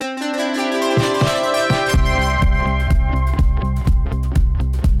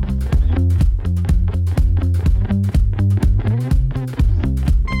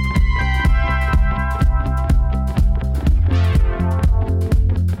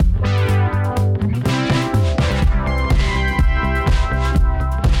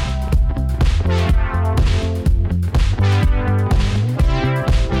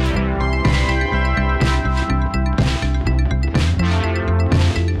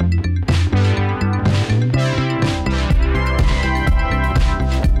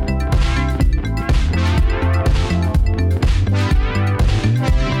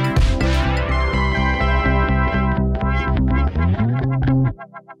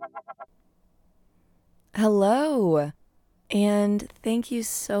Hello, and thank you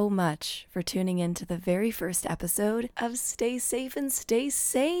so much for tuning in to the very first episode of Stay Safe and Stay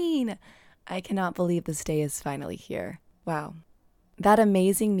Sane. I cannot believe this day is finally here. Wow. That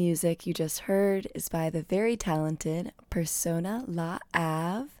amazing music you just heard is by the very talented Persona La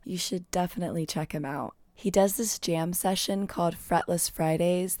Ave. You should definitely check him out. He does this jam session called Fretless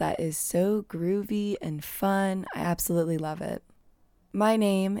Fridays that is so groovy and fun. I absolutely love it. My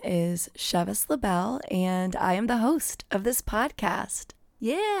name is Chevis LaBelle, and I am the host of this podcast.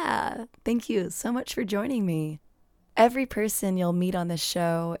 Yeah, thank you so much for joining me. Every person you'll meet on this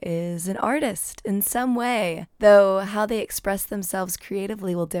show is an artist in some way, though how they express themselves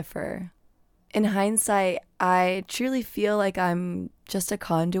creatively will differ. In hindsight, I truly feel like I'm just a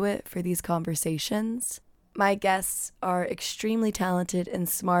conduit for these conversations. My guests are extremely talented and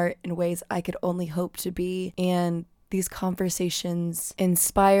smart in ways I could only hope to be, and these conversations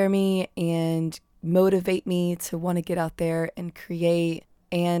inspire me and motivate me to want to get out there and create,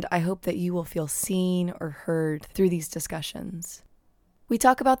 and I hope that you will feel seen or heard through these discussions. We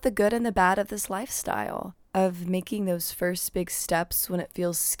talk about the good and the bad of this lifestyle, of making those first big steps when it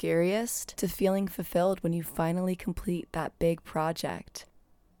feels scariest to feeling fulfilled when you finally complete that big project.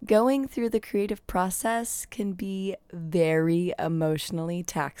 Going through the creative process can be very emotionally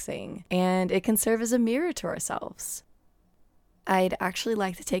taxing, and it can serve as a mirror to ourselves. I'd actually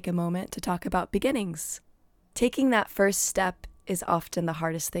like to take a moment to talk about beginnings. Taking that first step is often the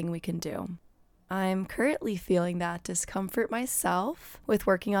hardest thing we can do. I'm currently feeling that discomfort myself with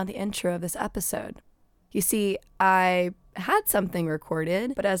working on the intro of this episode. You see, I had something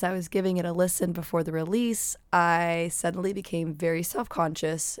recorded, but as I was giving it a listen before the release, I suddenly became very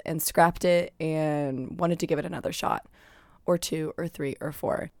self-conscious and scrapped it and wanted to give it another shot, or 2, or 3, or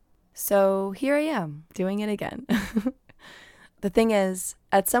 4. So here I am, doing it again. The thing is,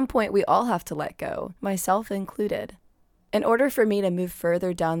 at some point we all have to let go, myself included. In order for me to move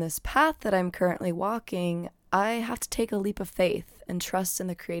further down this path that I'm currently walking, I have to take a leap of faith and trust in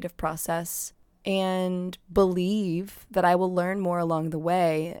the creative process and believe that I will learn more along the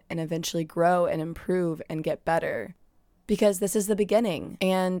way and eventually grow and improve and get better. Because this is the beginning,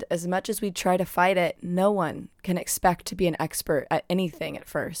 and as much as we try to fight it, no one can expect to be an expert at anything at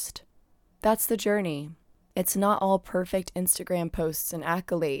first. That's the journey. It's not all perfect Instagram posts and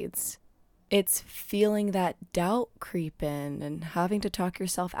accolades. It's feeling that doubt creep in and having to talk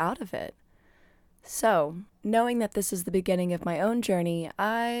yourself out of it. So, knowing that this is the beginning of my own journey,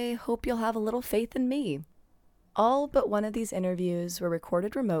 I hope you'll have a little faith in me. All but one of these interviews were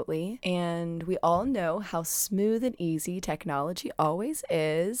recorded remotely, and we all know how smooth and easy technology always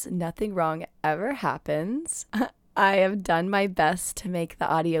is. Nothing wrong ever happens. I have done my best to make the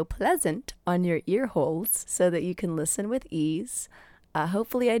audio pleasant on your ear holes so that you can listen with ease.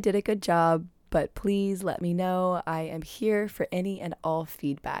 Hopefully I did a good job, but please let me know. I am here for any and all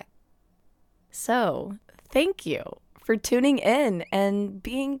feedback. So, thank you for tuning in and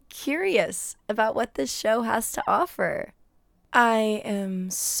being curious about what this show has to offer. I am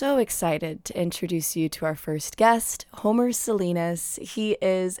so excited to introduce you to our first guest, Homer Salinas. He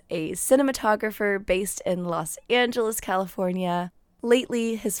is a cinematographer based in Los Angeles, California.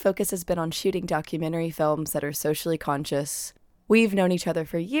 Lately, his focus has been on shooting documentary films that are socially conscious. We've known each other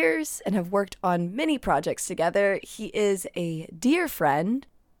for years and have worked on many projects together. He is a dear friend.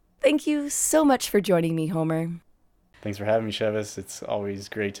 Thank you so much for joining me, Homer. Thanks for having me, Chevis. It's always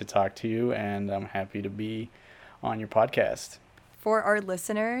great to talk to you, and I'm happy to be on your podcast. For our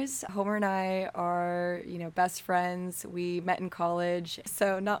listeners, Homer and I are, best friends. We met in college.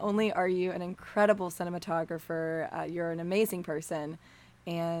 So not only are you an incredible cinematographer, you're an amazing person,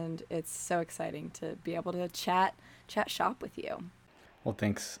 and it's so exciting to be able to chat shop with you. Well,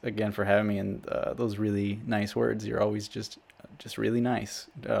 thanks again for having me, and those really nice words. You're always just really nice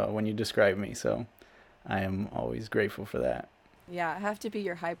when you describe me, so I am always grateful for that. Yeah, I have to be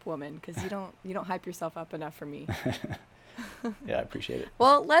your hype woman because you don't hype yourself up enough for me. Yeah, I appreciate it.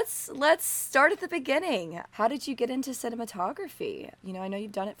 Well, let's start at the beginning. How did you get into cinematography? I know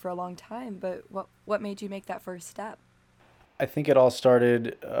you've done it for a long time, but what made you make that first step? I think it all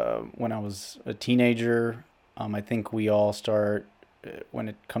started when I was a teenager. I think we all start when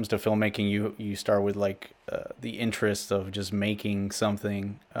it comes to filmmaking. You start with the interest of just making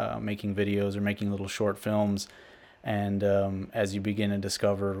something, making videos or making little short films. And as you begin to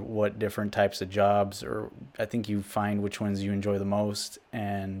discover what different types of jobs, or I think you find which ones you enjoy the most.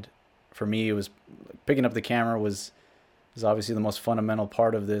 And for me, it was picking up the camera was obviously the most fundamental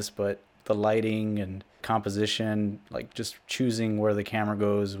part of this, but the lighting and composition, just choosing where the camera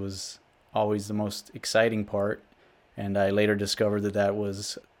goes, was always the most exciting part. And I later discovered that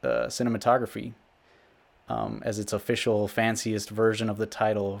was cinematography. as its official, fanciest version of the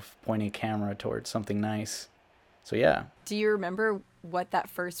title of pointing a camera towards something nice. So yeah. Do you remember what that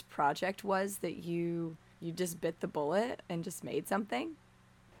first project was that you just bit the bullet and just made something?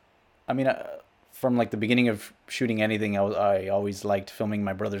 I mean, from like the beginning of shooting anything, I always liked filming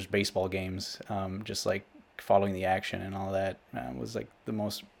my brother's baseball games, just like following the action and all that. Was like the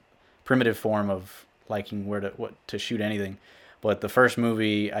most primitive form of liking what to shoot anything. But the first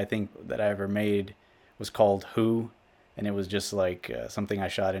movie I think that I ever made was called Who, and it was just like something I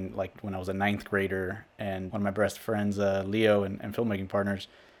shot in like when I was a ninth grader, and one of my best friends, Leo, and filmmaking partners,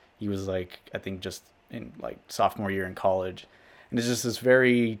 he was like I think just in like sophomore year in college, and it's just this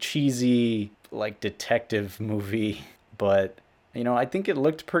very cheesy like detective movie, but I think it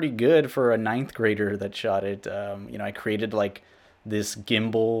looked pretty good for a ninth grader that shot it. I created like this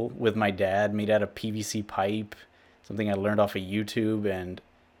gimbal with my dad made out of PVC pipe, something I learned off of YouTube, and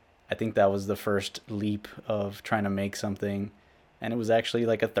I think that was the first leap of trying to make something. And it was actually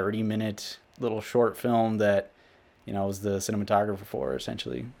like a 30-minute little short film that, I was the cinematographer for,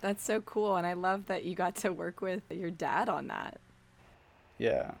 essentially. That's so cool. And I love that you got to work with your dad on that.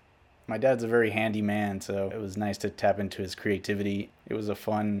 Yeah. My dad's a very handy man, so it was nice to tap into his creativity. It was a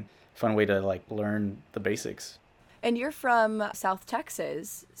fun way to like learn the basics. And you're from South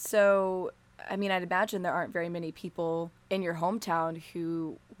Texas, so I mean, I'd imagine there aren't very many people in your hometown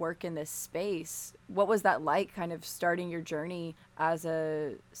who work in this space. What was that like, kind of starting your journey as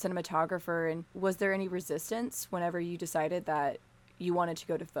a cinematographer? And was there any resistance whenever you decided that you wanted to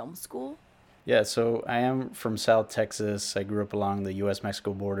go to film school? Yeah, so I am from South Texas. I grew up along the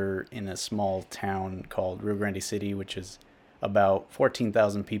U.S.-Mexico border in a small town called Rio Grande City, which is about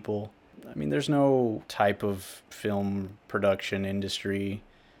 14,000 people. I mean, there's no type of film production industry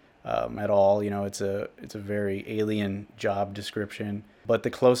at all. It's a very alien job description. But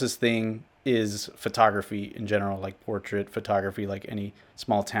the closest thing is photography in general, like portrait photography. Like any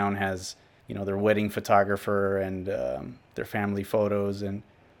small town has, their wedding photographer and their family photos. And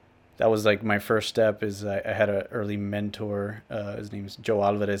that was like my first step. Is I had an early mentor. His name's Joe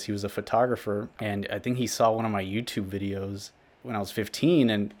Alvarez. He was a photographer, and I think he saw one of my YouTube videos when I was 15,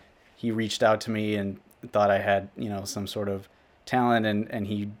 and he reached out to me and thought I had, some sort of talent, and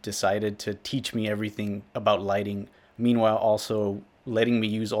he decided to teach me everything about lighting. Meanwhile, also letting me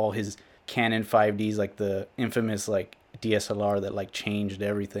use all his Canon 5Ds, like the infamous like DSLR that like changed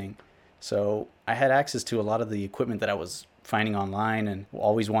everything. So I had access to a lot of the equipment that I was finding online and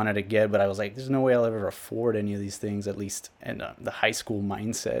always wanted to get, but I was like, there's no way I'll ever afford any of these things, at least in the high school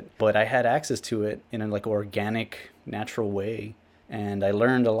mindset. But I had access to it in a like organic, natural way, and I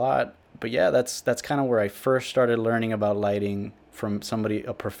learned a lot. But yeah, that's kind of where I first started learning about lighting from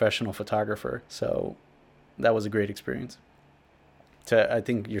a professional photographer. So that was a great experience. I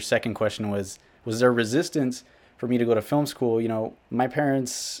think your second question was there resistance for me to go to film school? My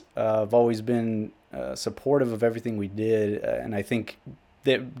parents have always been supportive of everything we did, and I think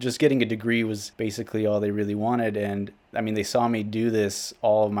that just getting a degree was basically all they really wanted. And I mean, they saw me do this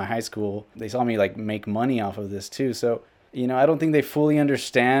all of my high school. They saw me like make money off of this too. So, I don't think they fully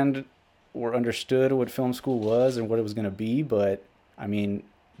understood what film school was and what it was going to be, but I mean,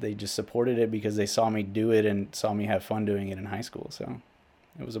 they just supported it because they saw me do it and saw me have fun doing it in high school. So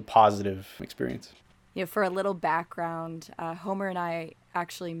it was a positive experience. For a little background, Homer and I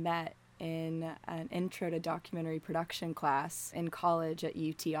actually met in an intro to documentary production class in college at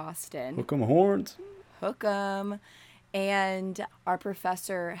UT Austin. Hook 'em horns. Hook 'em. And our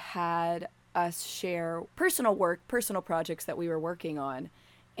professor had us share personal projects that we were working on.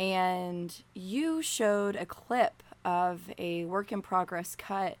 And you showed a clip of a work in progress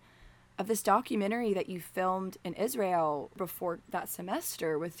cut of this documentary that you filmed in Israel before that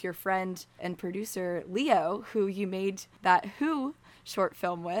semester with your friend and producer Leo, who you made that Who short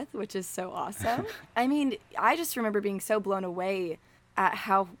film with, which is so awesome. I mean, I just remember being so blown away at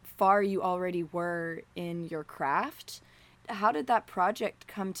how far you already were in your craft. How did that project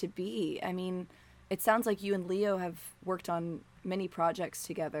come to be? I mean, it sounds like you and Leo have worked on many projects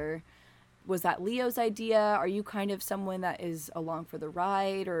together. Was that Leo's idea? Are you kind of someone that is along for the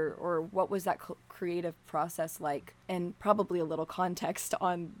ride, or what was that creative process like? And probably a little context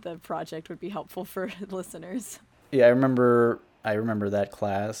on the project would be helpful for listeners. Yeah, I remember that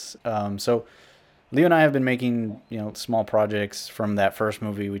class. So Leo and I have been making, small projects from that first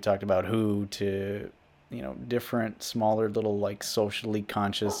movie we talked about, Who, to, different smaller little like socially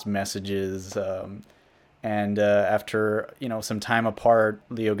conscious messages. And after, some time apart,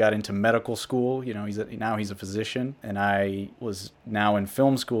 Leo got into medical school. He's a physician, and I was now in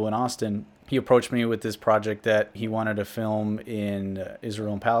film school in Austin. He approached me with this project that he wanted to film in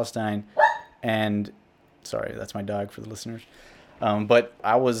Israel and Palestine. And Sorry, that's my dog for the listeners. But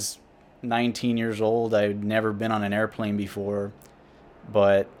I was 19 years old. I'd never been on an airplane before,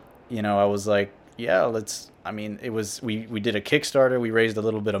 but I was like, yeah, we did a Kickstarter. We raised a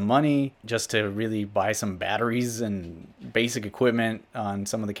little bit of money just to really buy some batteries and basic equipment on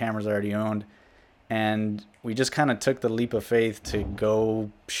some of the cameras I already owned. And we just kind of took the leap of faith to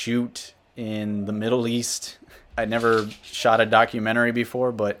go shoot in the Middle East. I'd never shot a documentary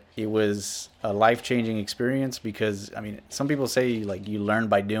before, but it was a life-changing experience because, some people say like you learn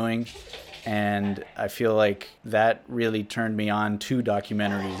by doing. And I feel like that really turned me on to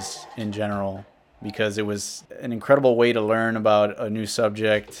documentaries in general because it was an incredible way to learn about a new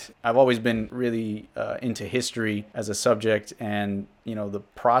subject. I've always been really into history as a subject, and the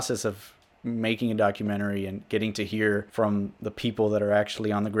process of making a documentary and getting to hear from the people that are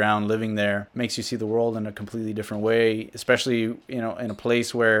actually on the ground living there makes you see the world in a completely different way, especially in a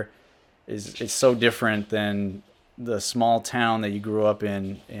place where it's so different than the small town that you grew up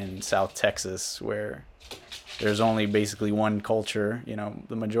in South Texas, where there's only basically one culture.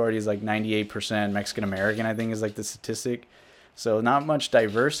 The majority is like 98% Mexican American, I think is like the statistic. So not much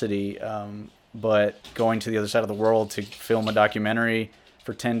diversity, but going to the other side of the world to film a documentary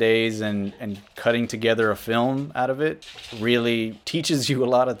for 10 days and cutting together a film out of it really teaches you a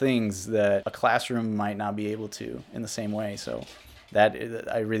lot of things that a classroom might not be able to in the same way. So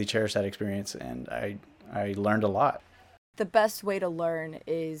I really cherish that experience, and I learned a lot. The best way to learn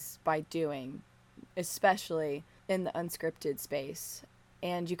is by doing, especially in the unscripted space.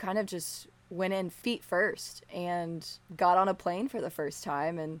 And you kind of just went in feet first and got on a plane for the first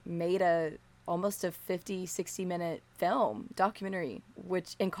time and made almost a 50-60 minute documentary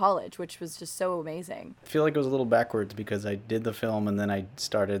in college, which was just so amazing. I feel like it was a little backwards because I did the film and then I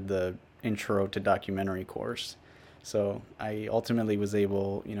started the intro to documentary course. So I ultimately was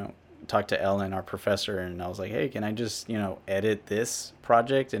able, talk to Ellen, our professor, and I was like, hey, can I just, edit this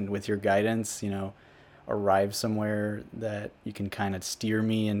project and with your guidance, arrive somewhere that you can kind of steer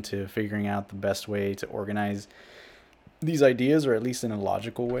me into figuring out the best way to organize these ideas, or at least in a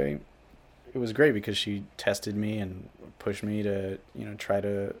logical way. It was great because she tested me and pushed me to, try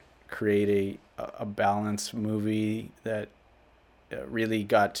to create a balanced movie that really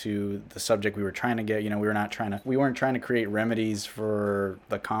got to the subject we were trying to get. We weren't trying to create remedies for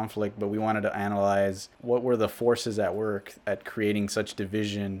the conflict, but we wanted to analyze what were the forces at work at creating such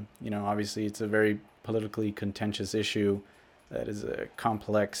division. Obviously it's a very politically contentious issue that is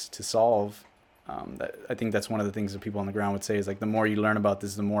complex to solve. That I think that's one of the things that people on the ground would say is like the more you learn about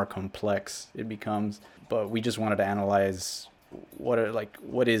this, the more complex it becomes. But we just wanted to analyze what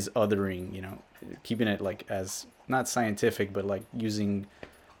is othering, keeping it like as not scientific, but like using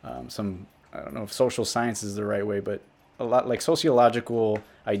some, I don't know if social science is the right way, but a lot like sociological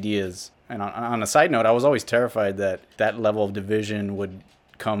ideas. And on a side note, I was always terrified that level of division would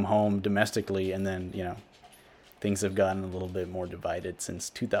come home domestically, and then things have gotten a little bit more divided since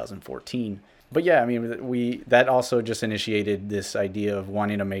 2014. But yeah, that also just initiated this idea of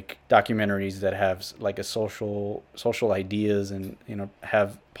wanting to make documentaries that have like a social ideas, and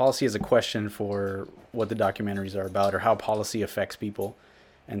have policy as a question for what the documentaries are about or how policy affects people.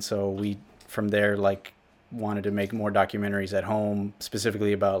 And so we from there wanted to make more documentaries at home,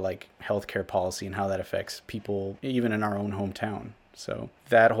 specifically about like healthcare policy and how that affects people even in our own hometown. So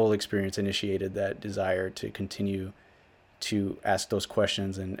that whole experience initiated that desire to continue to ask those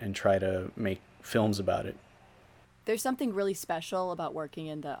questions and try to make films about it. There's something really special about working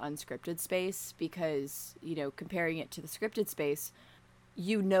in the unscripted space because, comparing it to the scripted space,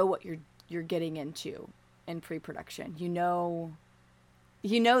 what you're getting into in pre-production. You know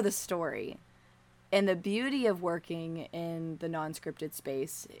the story. And the beauty of working in the non-scripted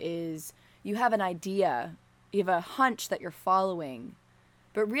space is you have an idea, you have a hunch that you're following,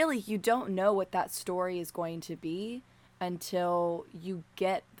 but really you don't know what that story is going to be until you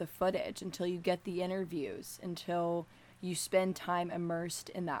get the footage, until you get the interviews, until you spend time immersed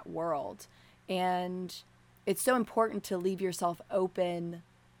in that world. And it's so important to leave yourself open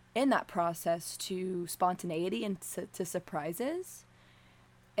in that process to spontaneity and to surprises.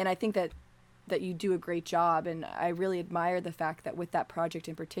 And I think that you do a great job, and I really admire the fact that with that project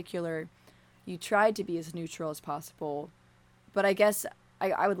in particular, you tried to be as neutral as possible. But I guess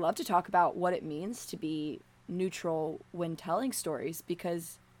I would love to talk about what it means to be neutral when telling stories,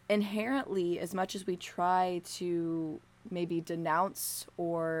 because inherently, as much as we try to maybe denounce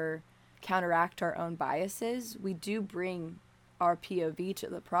or counteract our own biases, we do bring our POV to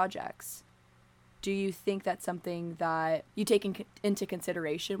the projects. Do you think that's something that you take into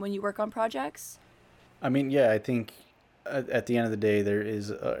consideration when you work on projects? Yeah, I think at the end of the day, there is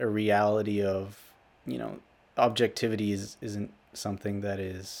a reality of you know, objectivity isn't something that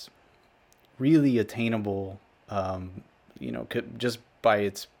is really attainable, just by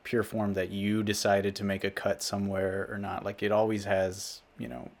its pure form that you decided to make a cut somewhere or not. Like, it always has,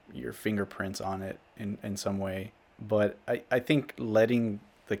 your fingerprints on it in some way. But I think letting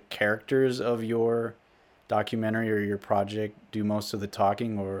the characters of your documentary or your project do most of the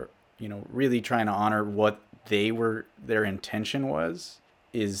talking, or, really trying to honor what their intention was,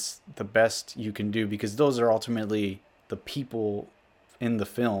 is the best you can do, because those are ultimately the people in the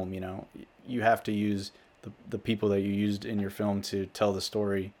film. You have to use the people that you used in your film to tell the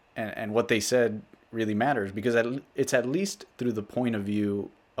story, and what they said really matters, because it's at least through the point of view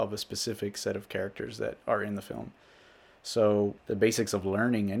of a specific set of characters that are in the film. So the basics of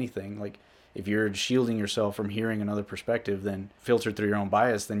learning anything, like, if you're shielding yourself from hearing another perspective, then filtered through your own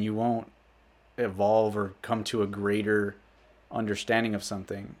bias, then you won't evolve or come to a greater understanding of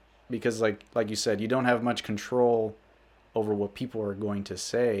something, because like you said, you don't have much control over what people are going to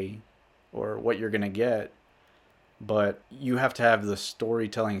say or what you're going to get, but you have to have the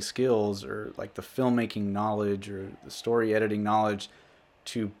storytelling skills, or like the filmmaking knowledge or the story editing knowledge,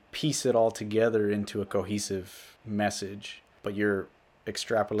 to piece it all together into a cohesive message. But you're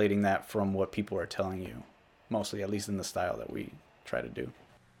extrapolating that from what people are telling you, mostly, at least in the style that we try to do.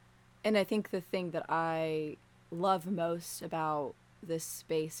 And I think the thing that I love most about this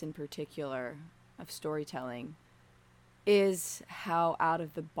space in particular of storytelling is how out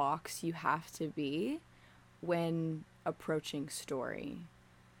of the box you have to be when approaching story.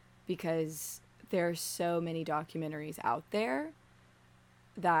 Because there are so many documentaries out there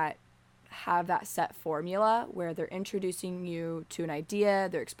that have that set formula where they're introducing you to an idea,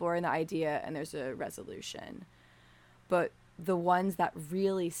 they're exploring the idea, and there's a resolution. But the ones that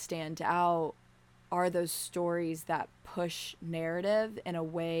really stand out are those stories that push narrative in a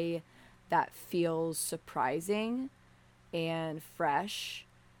way that feels surprising and fresh,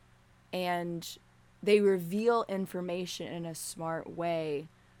 and they reveal information in a smart way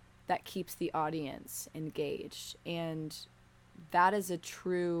that keeps the audience engaged. And that is a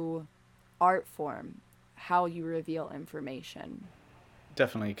true art form, how you reveal information.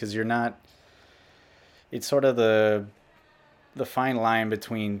 Definitely, because it's sort of the fine line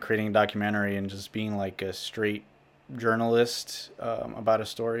between creating a documentary and just being like a straight journalist about a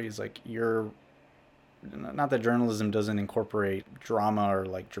story. Is like, not that journalism doesn't incorporate drama or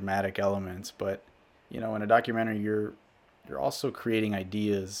like dramatic elements, but in a documentary you're also creating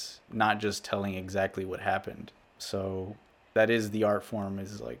ideas, not just telling exactly what happened. So that is the art form,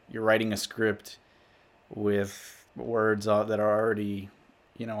 is like you're writing a script with words that are already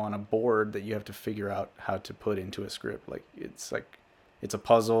on a board that you have to figure out how to put into a script. Like it's a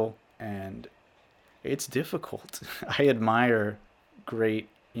puzzle, and it's difficult. I admire great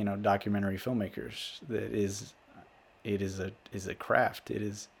documentary filmmakers. It is a craft. It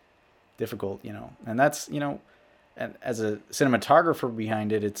is difficult, and that's and as a cinematographer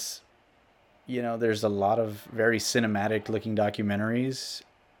behind it, it's there's a lot of very cinematic looking documentaries,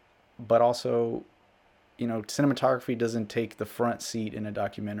 but also cinematography doesn't take the front seat in a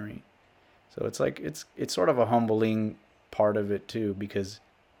documentary. So it's like it's sort of a humbling part of it too, because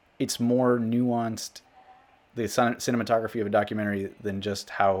it's more nuanced, the cinematography of a documentary, than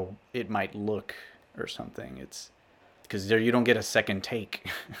just how it might look or something. It's because there you don't get a second take,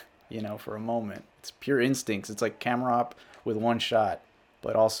 for a moment. It's pure instincts. It's like camera op with one shot,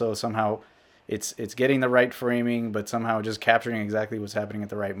 but also somehow it's getting the right framing, but somehow just capturing exactly what's happening at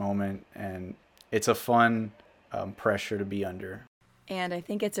the right moment. And it's a fun pressure to be under. And I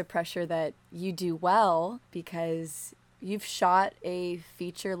think it's a pressure that you do well, because you've shot a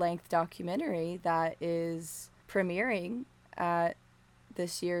feature-length documentary that is premiering at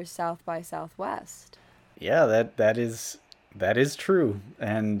this year's South by Southwest. Yeah, that is true,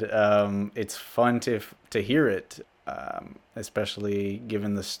 and it's fun to hear it, especially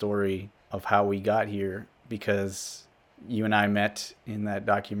given the story of how we got here, because you and I met in that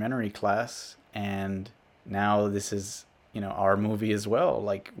documentary class, and now this is our movie as well.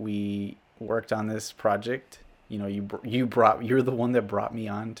 Like, we worked on this project. You're the one that brought me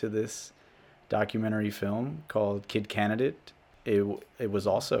on to this documentary film called Kid Candidate. It was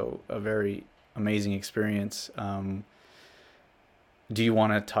also a very amazing experience. Do you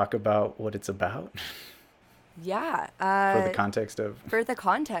want to talk about what it's about? Yeah. For the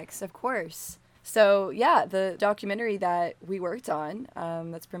context, of course. So, yeah, the documentary that we worked on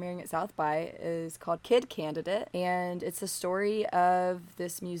that's premiering at South by is called Kid Candidate, and it's the story of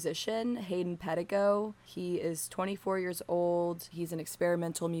this musician, Hayden Pedigo. He is 24 years old. He's an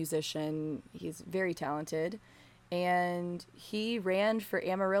experimental musician. He's very talented, and he ran for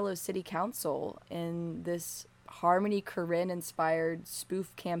Amarillo City Council in this Harmony Korine inspired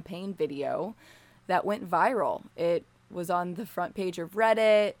spoof campaign video that went viral. It was on the front page of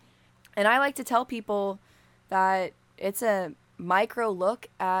Reddit, and I like to tell people that it's a micro look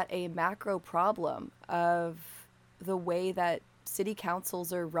at a macro problem of the way that city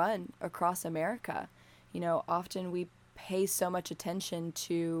councils are run across America. You know, often we pay so much attention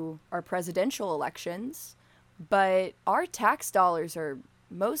to our presidential elections, but our tax dollars are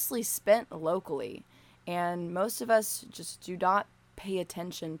mostly spent locally, and most of us just do not pay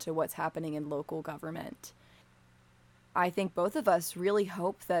attention to what's happening in local government. I think both of us really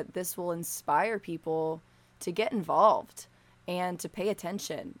hope that this will inspire people to get involved and to pay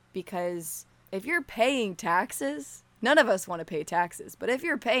attention, because if you're paying taxes, none of us want to pay taxes, but if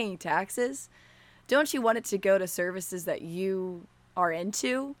you're paying taxes, don't you want it to go to services that you are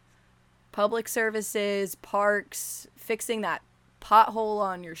into? Public services, parks, fixing that pothole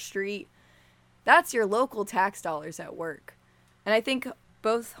on your street. That's your local tax dollars at work. And I think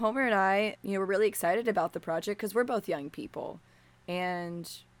both Homer and I, we're really excited about the project because we're both young people and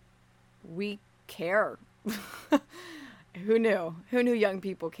we care. Who knew? Who knew young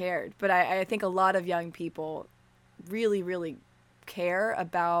people cared? But I think a lot of young people really, really care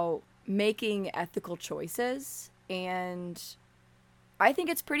about making ethical choices. And I think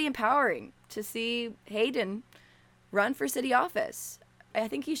it's pretty empowering to see Hayden run for city office. I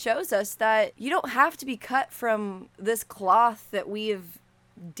think he shows us that you don't have to be cut from this cloth that we have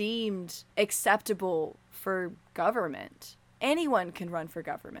deemed acceptable for government. Anyone can run for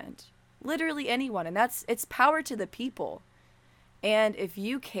government. Literally anyone. And it's power to the people. And if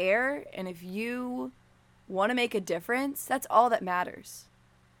you care and if you want to make a difference, that's all that matters.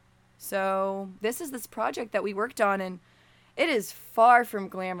 So this is this project that we worked on, and it is far from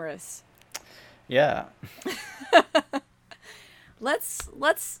glamorous. Yeah.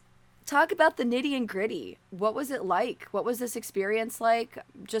 Let's talk about the nitty and gritty. What was it like? What was this experience like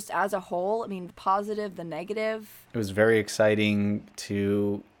just as a whole? I mean, the positive, the negative. It was very exciting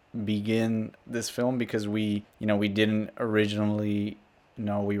to begin this film because we didn't originally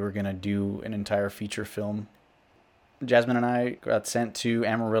know we were going to do an entire feature film. Jasmine and I got sent to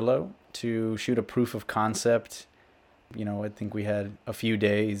Amarillo to shoot a proof of concept. I think we had a few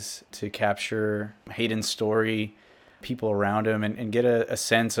days to capture Hayden's story, people around him, and get a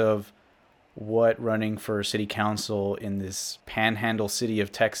sense of what running for city council in this panhandle city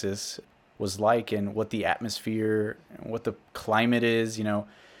of Texas was like, and what the atmosphere and what the climate is.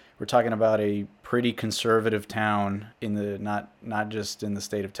 We're talking about a pretty conservative town in the not just in the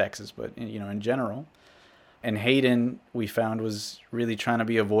state of Texas, but in general. And Hayden, we found, was really trying to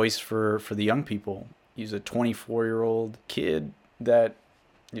be a voice for the young people. He's a 24-year-old kid that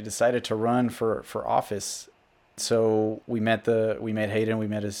decided to run for office. So we met Hayden, we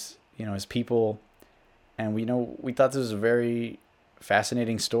met his people, and we thought this was a very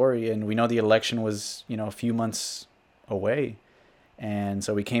fascinating story, and we know the election was a few months away. And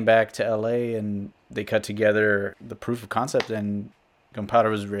so we came back to LA and they cut together the proof of concept, and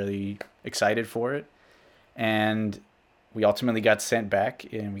Gunpowder was really excited for it. And we ultimately got sent back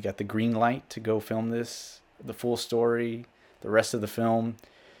and we got the green light to go film the full story, the rest of the film,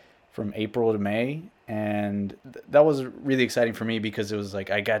 from April to May. And that was really exciting for me because it was like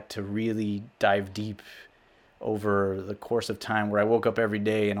I got to really dive deep over the course of time, where I woke up every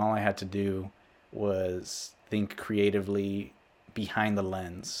day and all I had to do was think creatively behind the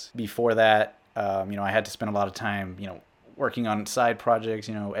lens. Before that, I had to spend a lot of time, working on side projects,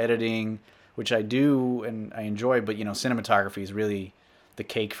 editing, which I do and I enjoy, but cinematography is really the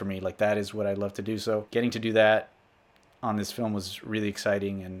cake for me. Like, that is what I love to do. So getting to do that on this film was really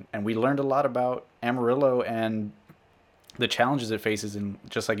exciting, and we learned a lot about Amarillo and the challenges it faces. And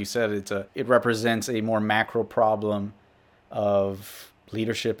just like you said, it represents a more macro problem of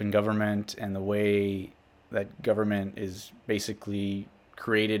leadership in government and the way that government is basically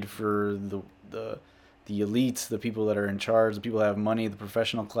created for the elites, the people that are in charge, the people that have money, the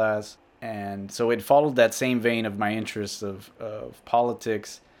professional class. And so it followed that same vein of my interests of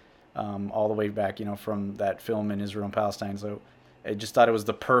politics, all the way back, from that film in Israel and Palestine. So I just thought it was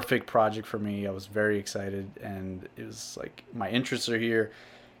the perfect project for me. I was very excited, and it was like, my interests are here.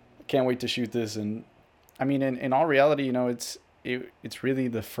 Can't wait to shoot this. And I mean, in all reality, it's really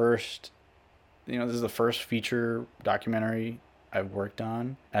the first, this is the first feature documentary I've worked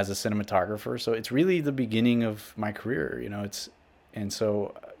on as a cinematographer. So it's really the beginning of my career, and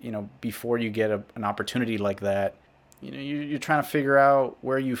so, before you get an opportunity like that, you're trying to figure out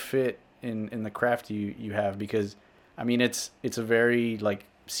where you fit in the craft you have, because I mean, it's a very like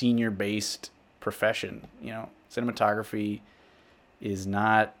senior based profession. Cinematography is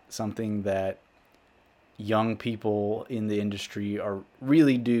not something that young people in the industry are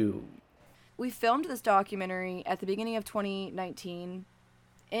really do. We filmed this documentary at the beginning of 2019.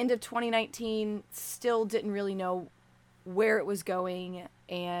 End of 2019, still didn't really know where it was going.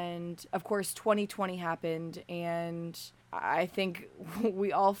 And of course, 2020 happened. And I think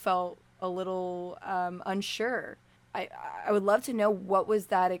we all felt a little unsure. I would love to know, what was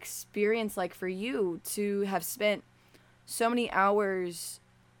that experience like for you to have spent so many hours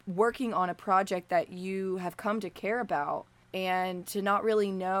working on a project that you have come to care about and to not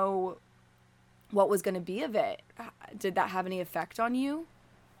really know what was going to be of it? Did that have any effect on you?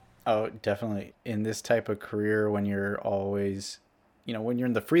 Oh, definitely. In this type of career, when you're always, when you're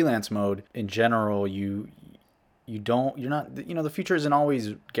in the freelance mode in general, you're not, the future isn't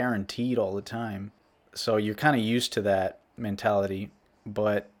always guaranteed all the time. So you're kind of used to that mentality.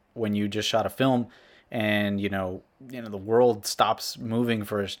 But when you just shot a film and, the world stops moving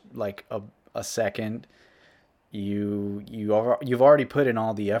for like a second, you've already put in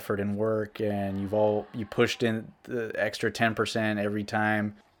all the effort and work, and you pushed in the extra 10% every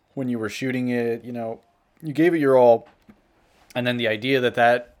time when you were shooting it. You gave it your all, and then the idea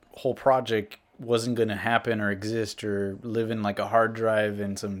that whole project wasn't going to happen or exist or live in like a hard drive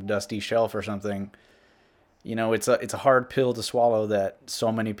in some dusty shelf or something, it's a hard pill to swallow that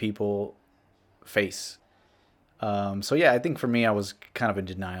so many people face. So yeah, I think for me, I was kind of in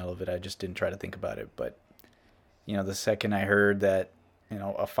denial of it. I just didn't try to think about it. But the second I heard that,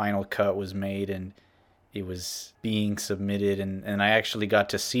 a final cut was made and it was being submitted, and I actually got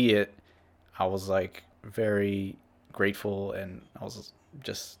to see it, I was like very grateful, and I was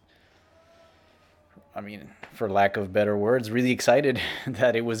just, for lack of better words, really excited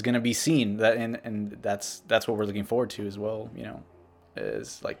that it was going to be seen. That and that's what we're looking forward to as well.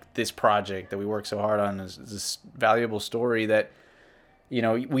 Is like this project that we worked so hard on is this valuable story that,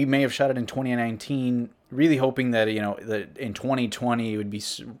 we may have shot it in 2019, really hoping that, that in 2020 it would be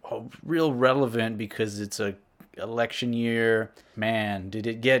real relevant because it's a election year. Man, did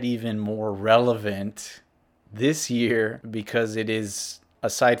it get even more relevant this year, because it is,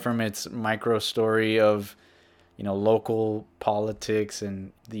 aside from its micro story of, local politics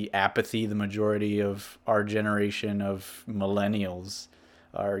and the apathy, the majority of our generation of millennials,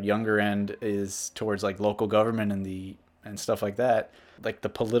 our younger end is towards like local government and stuff like that. Like the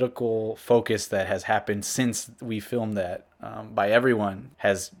political focus that has happened since we filmed that, by everyone,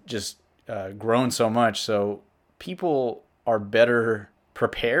 has just grown so much. So people are better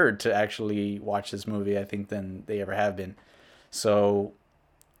prepared to actually watch this movie, I think, than they ever have been. So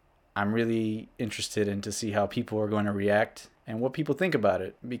I'm really interested in to see how people are going to react and what people think about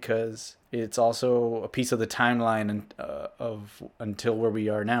it, because it's also a piece of the timeline of until where we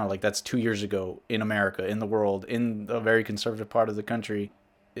are now. Like that's 2 years ago in America, in the world, in a very conservative part of the country.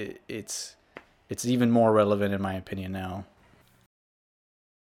 It's even more relevant in my opinion now.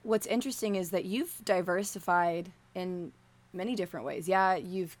 What's interesting is that you've diversified in many different ways. Yeah,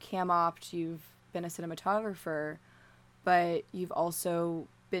 you've cam-opped, you've been a cinematographer, but you've also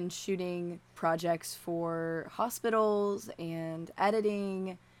been shooting projects for hospitals and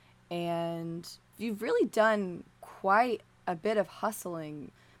editing, and you've really done quite a bit of hustling.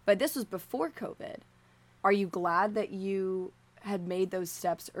 But this was before COVID. Are you glad that you had made those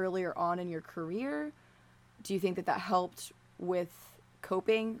steps earlier on in your career? Do you think that helped with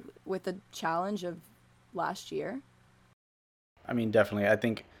coping with the challenge of last year? Definitely. I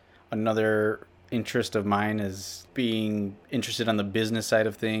think another interest of mine is being interested on the business side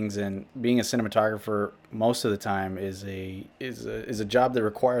of things, and being a cinematographer most of the time is a job that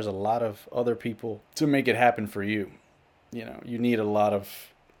requires a lot of other people to make it happen for you. You need a lot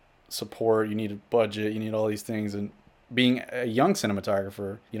of support, you need a budget, you need all these things, and being a young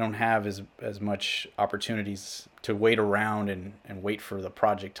cinematographer, you don't have as much opportunities to wait around and wait for the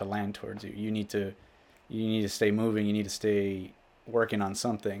project to land towards you. You need to stay moving, you need to stay working on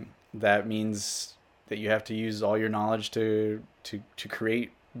something. That means that you have to use all your knowledge to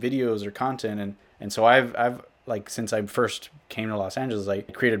create videos or content. And so I've like, since I first came to Los Angeles, I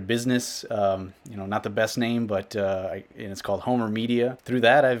created a business, not the best name, but and it's called Homer Media. Through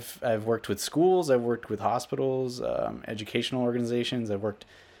that, I've worked with schools, I've worked with hospitals, educational organizations, I've worked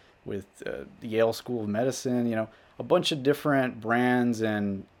with the Yale School of Medicine, a bunch of different brands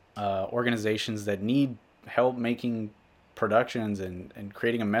and organizations that need help making productions and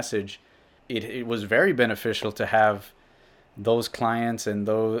creating a message. It was very beneficial to have those clients and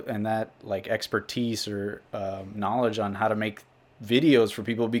that like expertise or knowledge on how to make videos for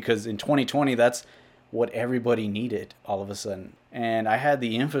people, because in 2020 that's what everybody needed all of a sudden, and I had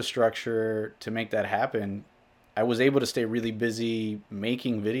the infrastructure to make that happen I was able to stay really busy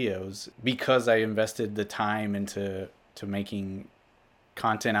making videos because I invested the time into making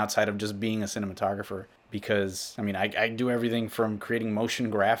content outside of just being a cinematographer. Because I mean, I do everything from creating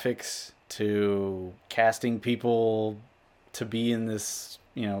motion graphics to casting people to be in this,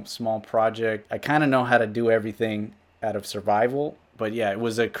 small project. I kind of know how to do everything out of survival. But yeah, it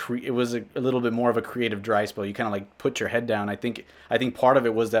was a little bit more of a creative dry spell. You kind of like put your head down. I think part of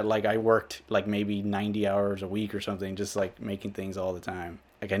it was that like I worked like maybe 90 hours a week or something, just like making things all the time.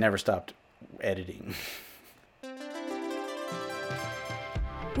 Like I never stopped editing.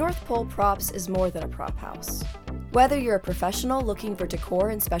 North Pole Props is more than a prop house. Whether you're a professional looking for decor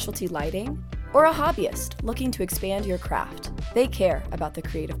and specialty lighting, or a hobbyist looking to expand your craft, they care about the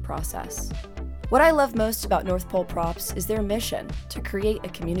creative process. What I love most about North Pole Props is their mission to create a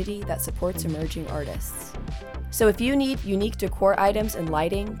community that supports emerging artists. So if you need unique decor items and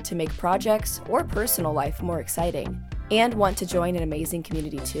lighting to make projects or personal life more exciting, and want to join an amazing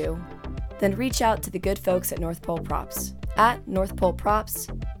community too, then reach out to the good folks at North Pole Props at North Pole Props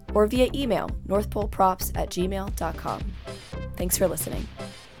or via email northpoleprops@gmail.com. Thanks for listening.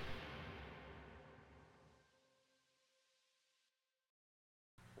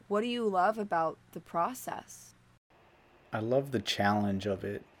 What do you love about the process? I love the challenge of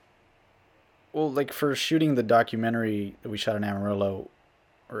it. Well, like for shooting the documentary that we shot in Amarillo,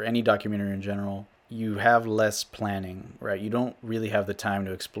 or any documentary in general, you have less planning, right? You don't really have the time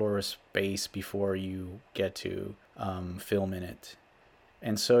to explore a space before you get to film in it.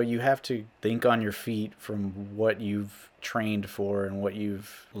 And so you have to think on your feet from what you've trained for and what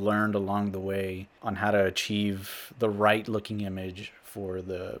you've learned along the way on how to achieve the right looking image for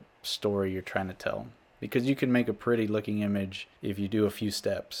the story you're trying to tell. Because you can make a pretty looking image if you do a few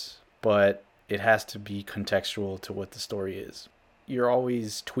steps, but it has to be contextual to what the story is. You're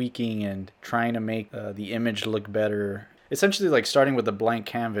always tweaking and trying to make the image look better. Essentially like starting with a blank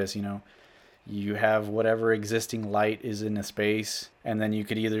canvas, you have whatever existing light is in a space, and then you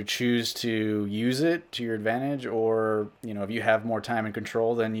could either choose to use it to your advantage, or if you have more time and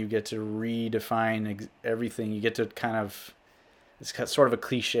control, then you get to redefine everything. You get to it's sort of a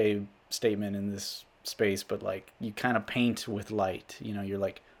cliche statement in this space, but like you kind of paint with light. You're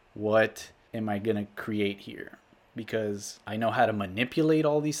like, what am I gonna create here? Because I know how to manipulate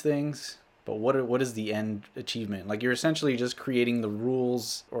all these things, but what is the end achievement? Like you're essentially just creating the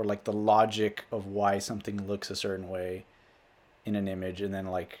rules or like the logic of why something looks a certain way in an image, and then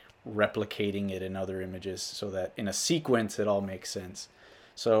like replicating it in other images so that in a sequence it all makes sense.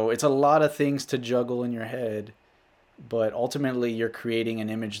 So it's a lot of things to juggle in your head, but ultimately you're creating an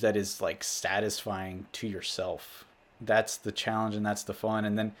image that is like satisfying to yourself. That's the challenge and that's the fun.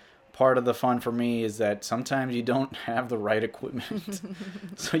 And then part of the fun for me is that sometimes you don't have the right equipment.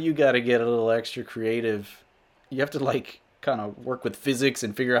 So you got to get a little extra creative. You have to like kind of work with physics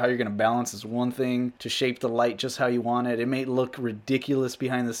and figure out how you're going to balance this one thing to shape the light just how you want it. It may look ridiculous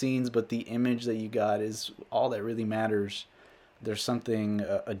behind the scenes, but the image that you got is all that really matters. There's something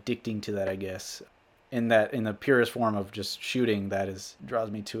addicting to that, I guess. In the purest form of just shooting,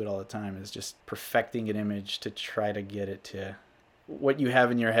 draws me to it all the time, is just perfecting an image to try to get it to what you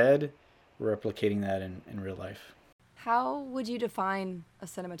have in your head, replicating that in real life. How would you define a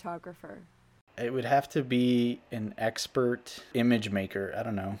cinematographer? It would have to be an expert image maker. I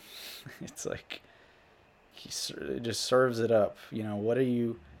don't know. It's like it just serves it up.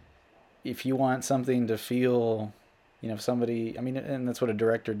 If you want something to feel, somebody, and that's what a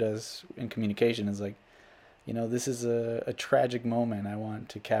director does in communication, is like, this is a tragic moment. I want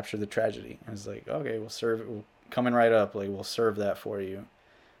to capture the tragedy. And it's like, okay, we'll coming right up, like we'll serve that for you.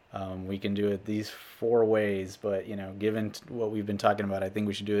 We can do it these 4 ways, but given what we've been talking about, I think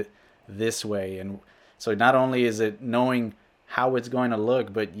we should do it this way. And so not only is it knowing how it's going to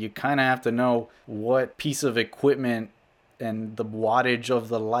look, but you kind of have to know what piece of equipment and the wattage of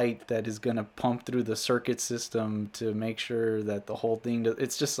the light that is going to pump through the circuit system to make sure that the whole thing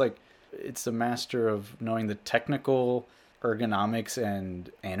it's just like, it's the master of knowing the technical ergonomics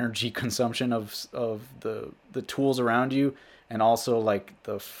and energy consumption of the tools around you, and also like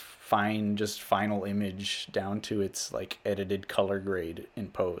the final image down to its like edited color grade in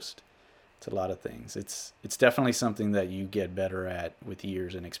post. It's a lot of things. It's definitely something that you get better at with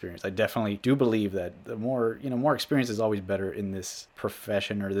years and experience. I definitely do believe that the more experience is always better in this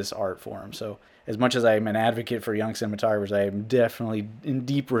profession or this art form. So as much as I'm an advocate for young cinematographers, I am definitely in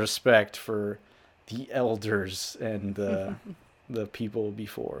deep respect for the elders and the people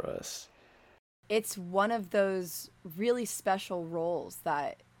before us. It's one of those really special roles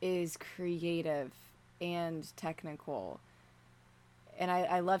that is creative and technical. And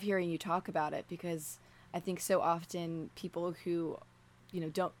I love hearing you talk about it, because I think so often people who,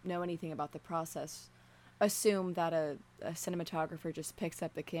 don't know anything about the process assume that a cinematographer just picks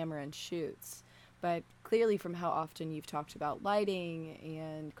up the camera and shoots. But clearly, from how often you've talked about lighting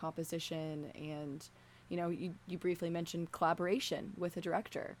and composition, and you briefly mentioned collaboration with a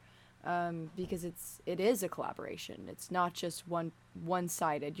director, because it is a collaboration. It's not just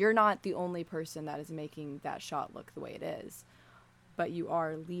one-sided. You're not the only person that is making that shot look the way it is, but you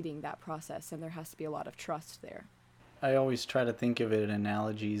are leading that process, and there has to be a lot of trust there. I always try to think of it in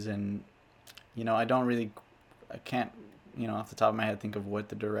analogies, and I can't, off the top of my head think of what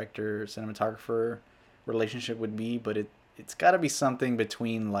the director cinematographer relationship would be, but it's got to be something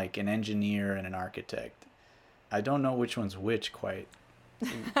between like an engineer and an architect. I don't know which one's which quite.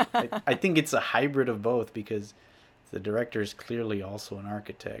 I think it's a hybrid of both, because the director is clearly also an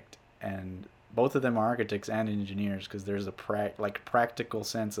architect, and both of them are architects and engineers, because there's a practical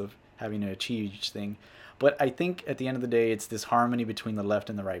sense of having to achieve each thing. But I think at the end of the day, it's this harmony between the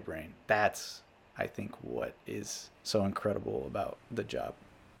left and the right brain. That's, I think, what is so incredible about the job.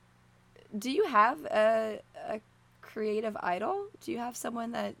 Do you have a creative idol? Do you have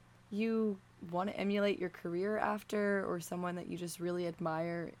someone that you want to emulate your career after, or someone that you just really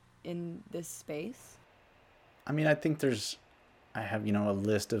admire in this space? I mean, I think I have, a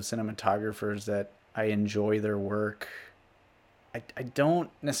list of cinematographers that I enjoy their work. I don't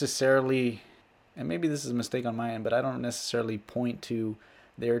necessarily, and maybe this is a mistake on my end, but I don't necessarily point to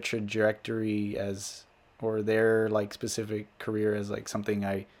their trajectory or their like specific career as like something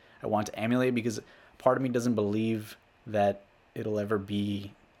I want to emulate, because part of me doesn't believe that it'll ever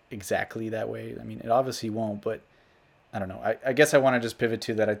be exactly that way. I mean, it obviously won't, but I don't know. I guess I want to just pivot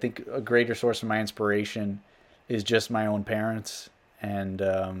to that. I think a greater source of my inspiration is just my own parents and,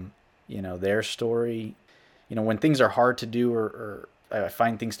 their story. When things are hard to do or I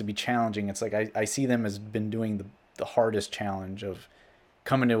find things to be challenging, it's like I see them as been doing the hardest challenge of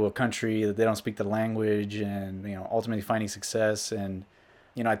coming to a country that they don't speak the language and, ultimately finding success. And,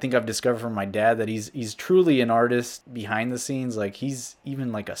 I think I've discovered from my dad that he's truly an artist behind the scenes. Like he's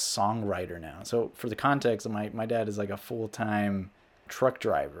even like a songwriter now. So for the context, my dad is like a full-time truck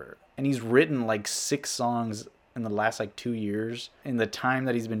driver, and he's written like 6 songs in the last like 2 years. In the time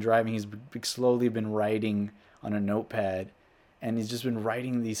that he's been driving, he's slowly been writing on a notepad, and he's just been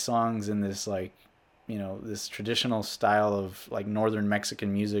writing these songs in this like, this traditional style of like northern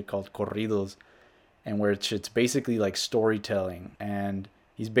Mexican music called corridos, and where it's basically like storytelling. And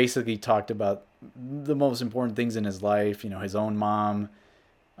he's basically talked about the most important things in his life, his own mom,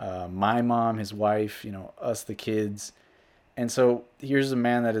 my mom, his wife, us, the kids. And so here's a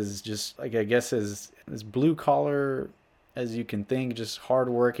man that is just like, I guess, as blue collar as you can think, just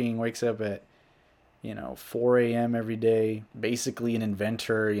hardworking, wakes up at, 4 a.m. every day, basically an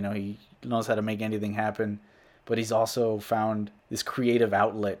inventor. He knows how to make anything happen, but he's also found this creative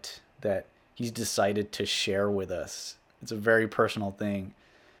outlet that he's decided to share with us. It's a very personal thing.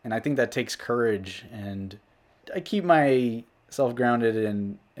 And I think that takes courage. And I keep myself grounded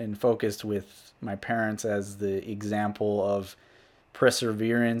and focused with my parents as the example of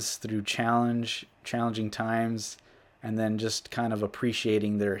perseverance through challenging times, and then just kind of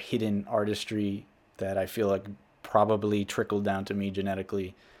appreciating their hidden artistry that I feel like probably trickled down to me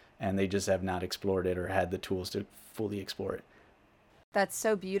genetically, and they just have not explored it or had the tools to fully explore it. That's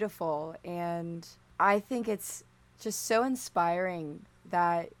so beautiful, and I think it's just so inspiring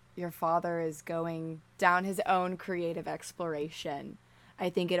that your father is going down his own creative exploration. I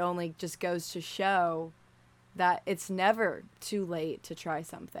think it only just goes to show that it's never too late to try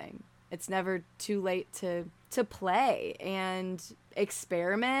something. It's never too late to play and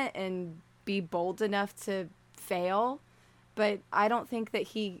experiment and be bold enough to fail. But I don't think that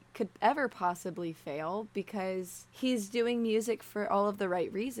he could ever possibly fail, because he's doing music for all of the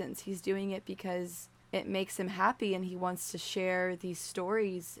right reasons. He's doing it because it makes him happy, and he wants to share these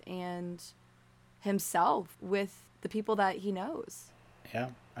stories and himself with the people that he knows. Yeah,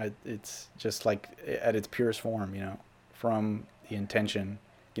 it's just like at its purest form, from the intention.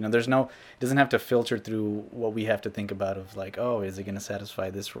 It doesn't have to filter through what we have to think about of like, oh, is it going to satisfy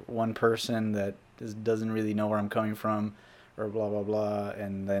this one person that doesn't really know where I'm coming from, or blah, blah, blah.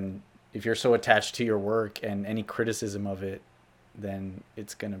 And then if you're so attached to your work and any criticism of it, then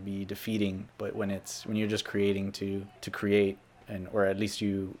it's going to be defeating. But when you're just creating to create, or at least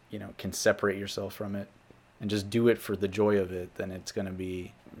you can separate yourself from it and just do it for the joy of it, then it's going to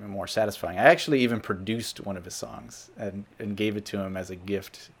be more satisfying. I actually even produced one of his songs and gave it to him as a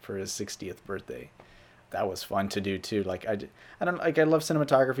gift for his 60th birthday. That was fun to do too. Like I love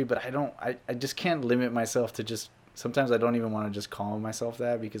cinematography, but I just can't limit myself to just sometimes I don't even want to just call myself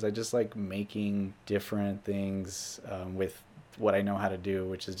that, because I just like making different things with what I know how to do,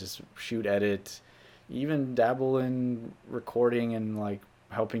 which is just shoot, edit, even dabble in recording and like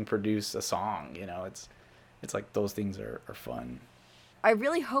helping produce a song. It's like those things are fun. I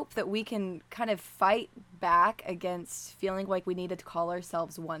really hope that we can kind of fight back against feeling like we need to call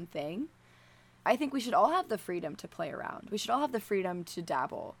ourselves one thing. I think we should all have the freedom to play around. We should all have the freedom to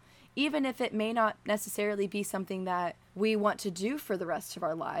dabble, even if it may not necessarily be something that we want to do for the rest of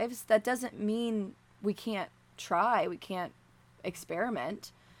our lives. That doesn't mean we can't try, we can't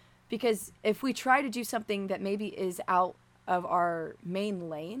experiment. Because if we try to do something that maybe is out of our main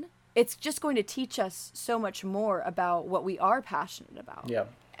lane, it's just going to teach us so much more about what we are passionate about. Yeah.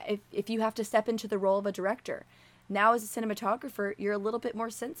 If you have to step into the role of a director, now as a cinematographer, you're a little bit more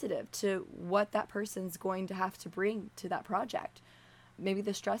sensitive to what that person's going to have to bring to that project. Maybe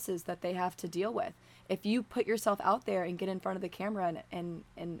the stresses that they have to deal with. If you put yourself out there and get in front of the camera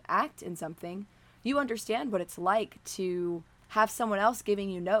and act in something, you understand what it's like to have someone else giving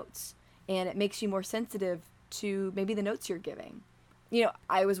you notes, and it makes you more sensitive to maybe the notes you're giving.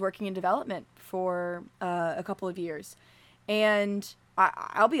 I was working in development for a couple of years, and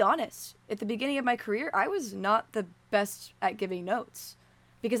I'll be honest, at the beginning of my career, I was not the best at giving notes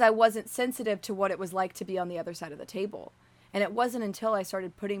because I wasn't sensitive to what it was like to be on the other side of the table. And it wasn't until I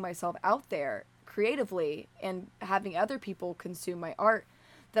started putting myself out there creatively and having other people consume my art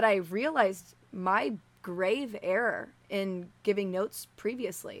that I realized my grave error in giving notes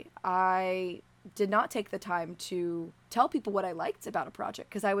previously. I did not take the time to tell people what I liked about a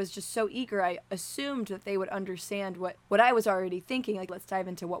project because I was just so eager. I assumed that they would understand what I was already thinking, like, let's dive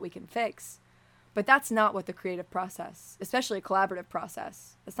into what we can fix. But that's not what the creative process, especially a collaborative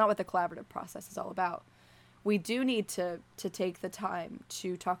process, that's not what the collaborative process is all about. We do need to take the time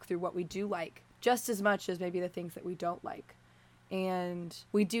to talk through what we do like, just as much as maybe the things that we don't like. And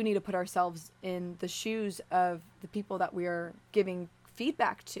we do need to put ourselves in the shoes of the people that we are giving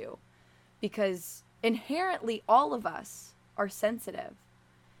feedback to, because inherently all of us are sensitive.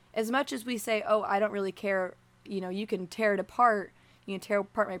 As much as we say, oh, I don't really care, you can tear it apart, you can tear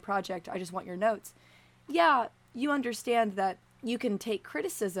apart my project, I just want your notes. Yeah, you understand that you can take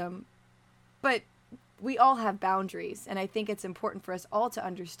criticism, but we all have boundaries, and I think it's important for us all to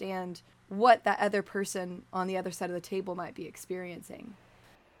understand what that other person on the other side of the table might be experiencing.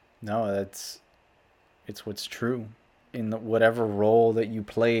 No, it's what's true in whatever role that you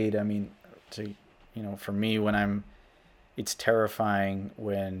played. I mean, for me, it's terrifying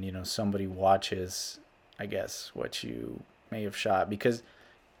when, somebody watches, I guess, what you may have shot, because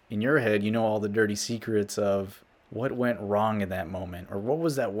in your head, all the dirty secrets of what went wrong in that moment, or what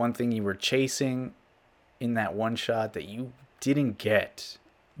was that one thing you were chasing in that one shot that you didn't get,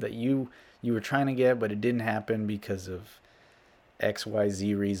 that you were trying to get, but it didn't happen because of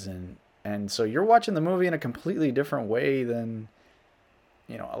XYZ reason. And so you're watching the movie in a completely different way than,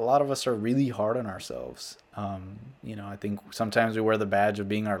 a lot of us are really hard on ourselves. I think sometimes we wear the badge of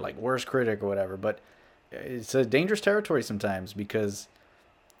being our worst critic or whatever, but it's a dangerous territory sometimes, because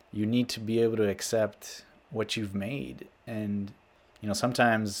you need to be able to accept what you've made. And,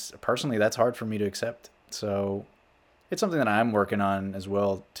 sometimes personally that's hard for me to accept. So it's something that I'm working on as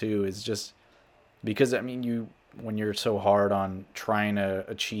well too, is just because, when you're so hard on trying to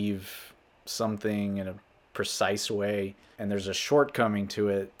achieve something in a precise way and there's a shortcoming to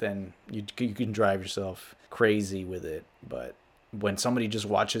it, then you can drive yourself crazy with it. But when somebody just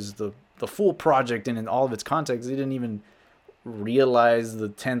watches the full project and in all of its context, they didn't even realize the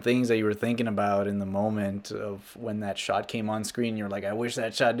 10 things that you were thinking about in the moment of when that shot came on screen. You're like, I wish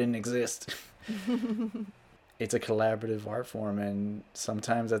that shot didn't exist. It's a collaborative art form, and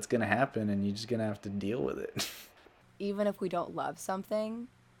sometimes that's going to happen, and you're just going to have to deal with it. Even if we don't love something,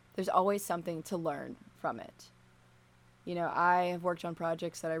 there's always something to learn from it. I have worked on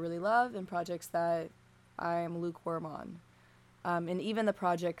projects that I really love and projects that I'm lukewarm on. And even the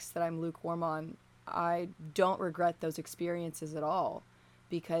projects that I'm lukewarm on, I don't regret those experiences at all,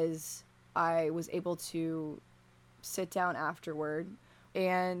 because I was able to sit down afterward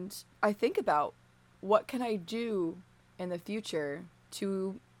and I think about, what can I do in the future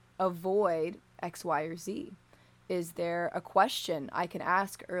to avoid X, Y, or Z? Is there a question I can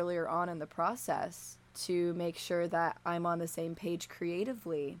ask earlier on in the process to make sure that I'm on the same page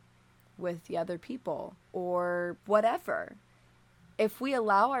creatively with the other people, or whatever? If we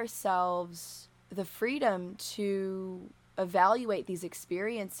allow ourselves the freedom to evaluate these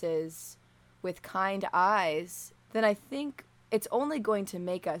experiences with kind eyes, then I think it's only going to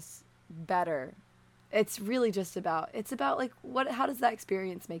make us better. It's really just about, how does that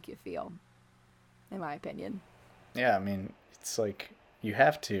experience make you feel, in my opinion? Yeah, I mean, it's like you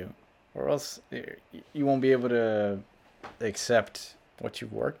have to, or else you won't be able to accept what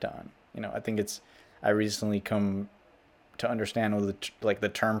you've worked on. I think I recently come to understand what the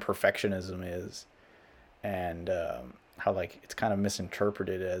term perfectionism is, and how like it's kind of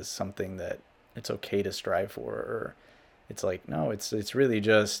misinterpreted as something that it's okay to strive for, or it's like no, it's really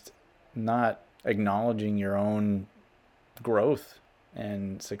just not acknowledging your own growth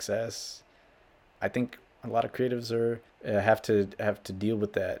and success. I think a lot of creatives are have to deal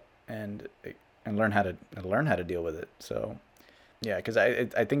with that, and learn how to deal with it. So yeah, because I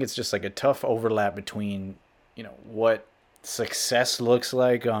think it's just like a tough overlap between what success looks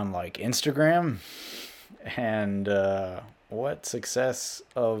like on like Instagram, and what success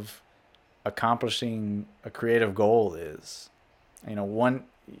of accomplishing a creative goal is. One,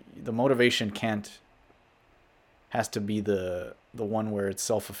 the motivation can't has to be the one where it's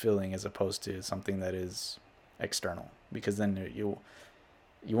self-fulfilling as opposed to something that is external, because then you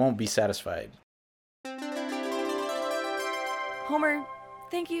won't be satisfied. Homer,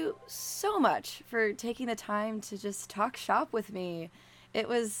 thank you so much for taking the time to just talk shop with me. It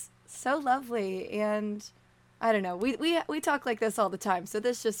was so lovely, and I don't know, we talk like this all the time, so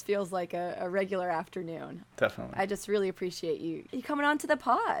this just feels like a regular afternoon. Definitely. I just really appreciate you coming on to the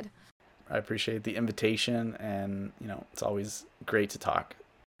pod. I appreciate the invitation, and it's always great to talk.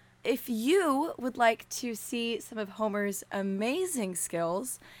 If you would like to see some of Homer's amazing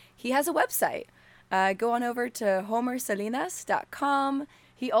skills, he has a website. Go on over to homersalinas.com.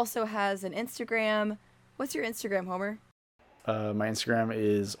 He also has an Instagram. What's your Instagram, Homer? My Instagram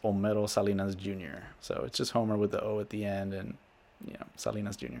is Homero Salinas Jr. So it's just Homer with the O at the end, and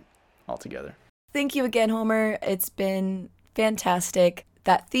Salinas Jr. all together. Thank you again, Homer. It's been fantastic.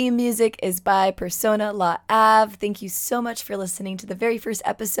 That theme music is by Persona La Ave. Thank you so much for listening to the very first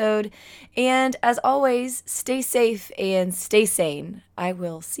episode. And as always, stay safe and stay sane. I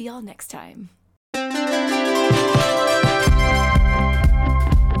will see y'all next time.